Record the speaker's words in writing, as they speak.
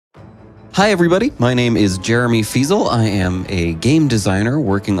Hi everybody, my name is Jeremy Feasel. I am a game designer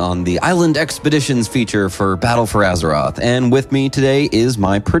working on the Island Expeditions feature for Battle for Azeroth, and with me today is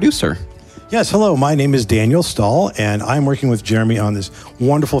my producer. Yes, hello, my name is Daniel Stahl, and I'm working with Jeremy on this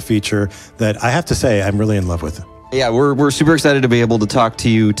wonderful feature that I have to say I'm really in love with. Yeah, we're super excited to be able to talk to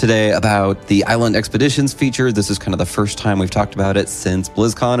you today about the Island Expeditions feature. This is kind of the first time we've talked about it since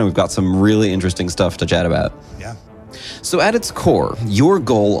BlizzCon, and we've got some really interesting stuff to chat about. Yeah. So at its core, your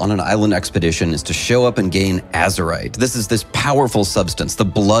goal on an island expedition is to show up and gain Azerite. This is this powerful substance, the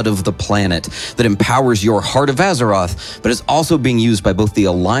blood of the planet, that empowers your Heart of Azeroth, but is also being used by both the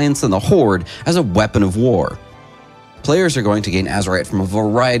Alliance and the Horde as a weapon of war. Players are going to gain Azerite from a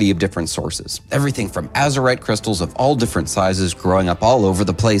variety of different sources. Everything from Azerite crystals of all different sizes growing up all over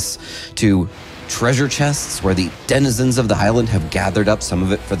the place, to treasure chests where the denizens of the island have gathered up some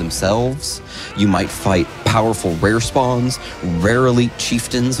of it for themselves. You might fight powerful rare spawns, rare elite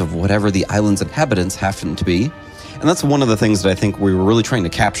chieftains of whatever the island's inhabitants happen to be. And that's one of the things that I think we were really trying to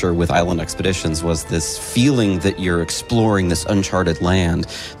capture with Island Expeditions, was this feeling that you're exploring this uncharted land,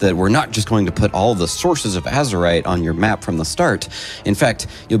 that we're not just going to put all the sources of Azerite on your map from the start. In fact,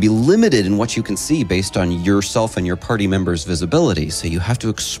 you'll be limited in what you can see based on yourself and your party members' visibility, so you have to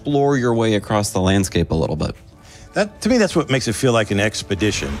explore your way across the landscape a little bit. To me, that's what makes it feel like an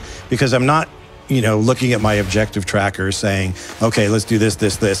expedition, because I'm not looking at my objective tracker saying, okay, let's do this,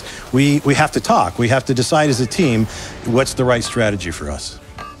 this, this. We have to talk. We have to decide as a team what's the right strategy for us.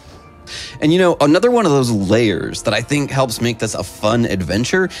 And another one of those layers that I think helps make this a fun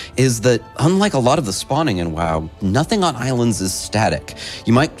adventure is that, unlike a lot of the spawning in WoW, nothing on islands is static.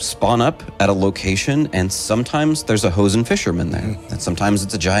 You might spawn up at a location, and sometimes there's a hosen fisherman there, and sometimes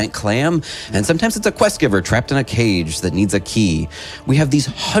it's a giant clam, and sometimes it's a quest giver trapped in a cage that needs a key. We have these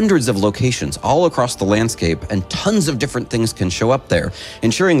hundreds of locations all across the landscape, and tons of different things can show up there,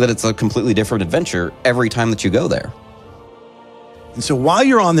 ensuring that it's a completely different adventure every time that you go there. And so while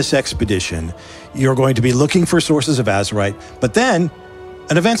you're on this expedition, you're going to be looking for sources of Azerite, but then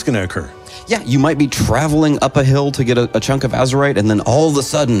an event's going to occur. Yeah, you might be traveling up a hill to get a chunk of Azerite, and then all of a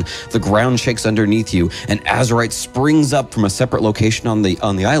sudden, the ground shakes underneath you, and Azerite springs up from a separate location on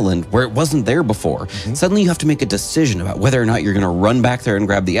the island where it wasn't there before. Suddenly, you have to make a decision about whether or not you're going to run back there and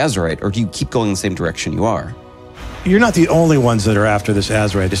grab the Azerite, or do you keep going the same direction you are? You're not the only ones that are after this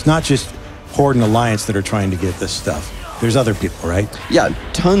Azerite. It's not just Horde and Alliance that are trying to get this stuff. There's other people, right? Yeah,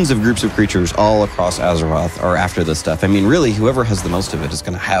 tons of groups of creatures all across Azeroth are after this stuff. I mean, really, whoever has the most of it is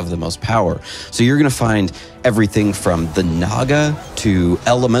going to have the most power. So you're going to find everything from the Naga to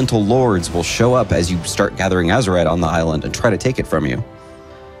elemental lords will show up as you start gathering Azerite on the island and try to take it from you.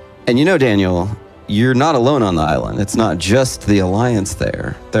 And Daniel, you're not alone on the island. It's not just the Alliance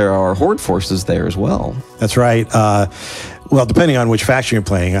there. There are Horde forces there as well. That's right. Well, depending on which faction you're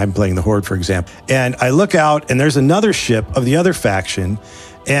playing, I'm playing the Horde, for example. And I look out, and there's another ship of the other faction,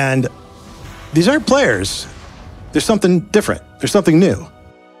 and these aren't players. There's something different. There's something new.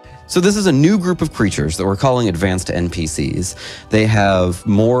 So this is a new group of creatures that we're calling advanced NPCs. They have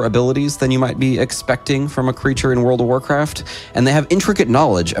more abilities than you might be expecting from a creature in World of Warcraft, and they have intricate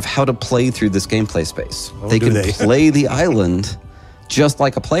knowledge of how to play through this gameplay space. Oh, they can play the island just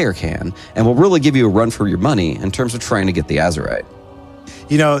like a player can, and will really give you a run for your money in terms of trying to get the Azerite.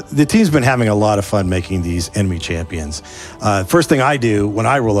 The team's been having a lot of fun making these enemy champions. First thing I do when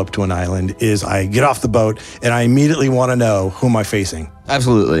I roll up to an island is I get off the boat, and I immediately want to know who am I facing.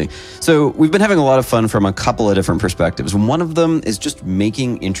 Absolutely. So we've been having a lot of fun from a couple of different perspectives. One of them is just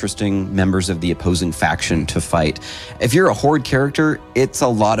making interesting members of the opposing faction to fight. If you're a Horde character, it's a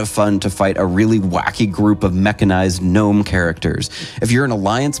lot of fun to fight a really wacky group of mechanized gnome characters. If you're an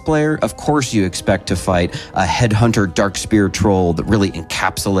Alliance player, of course you expect to fight a headhunter Darkspear troll that really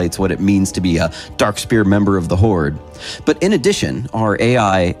encapsulates what it means to be a Darkspear member of the Horde. But in addition, our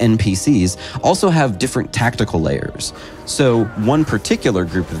AI NPCs also have different tactical layers. So one particular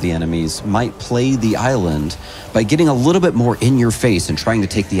group of the enemies might play the island by getting a little bit more in your face and trying to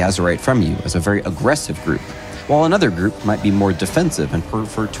take the Azerite from you as a very aggressive group, while another group might be more defensive and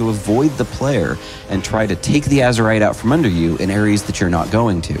prefer to avoid the player and try to take the Azerite out from under you in areas that you're not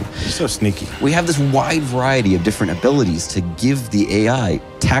going to. You're so sneaky. We have this wide variety of different abilities to give the AI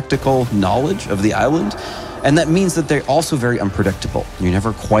tactical knowledge of the island, and that means that they're also very unpredictable. You're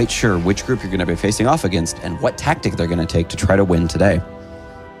never quite sure which group you're going to be facing off against and what tactic they're going to take to try to win today.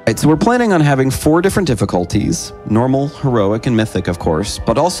 Right, so we're planning on having 4 different difficulties: normal, heroic, and mythic, of course,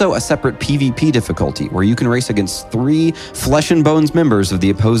 but also a separate PvP difficulty where you can race against 3 flesh and bones members of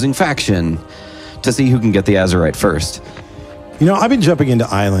the opposing faction to see who can get the Azerite first. I've been jumping into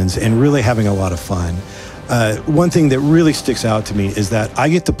islands and really having a lot of fun. one thing that really sticks out to me is that I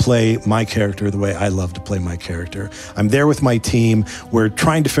get to play my character the way I love to play my character. I'm there with my team. We're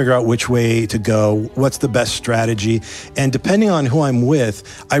trying to figure out which way to go, what's the best strategy. And depending on who I'm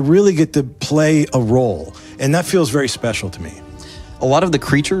with, I really get to play a role. And that feels very special to me. A lot of the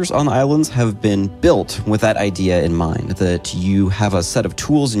creatures on the islands have been built with that idea in mind, that you have a set of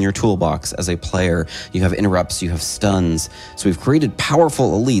tools in your toolbox as a player. You have interrupts, you have stuns. So we've created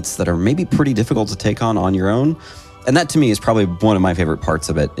powerful elites that are maybe pretty difficult to take on your own. And that to me is probably one of my favorite parts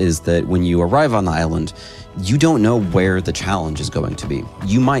of it, is that when you arrive on the island, you don't know where the challenge is going to be.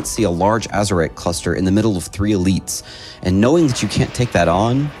 You might see a large Azerite cluster in the middle of 3 elites, and knowing that you can't take that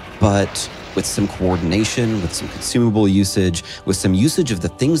on, but with some coordination, with some consumable usage, with some usage of the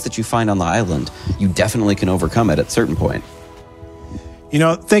things that you find on the island, you definitely can overcome it at a certain point. You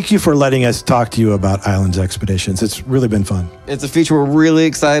know, thank you for letting us talk to you about Islands Expeditions. It's really been fun. It's a feature we're really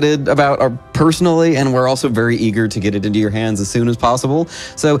excited about personally, and we're also very eager to get it into your hands as soon as possible.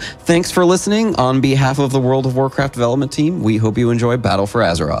 So thanks for listening. On behalf of the World of Warcraft development team, we hope you enjoy Battle for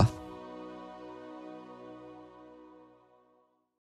Azeroth.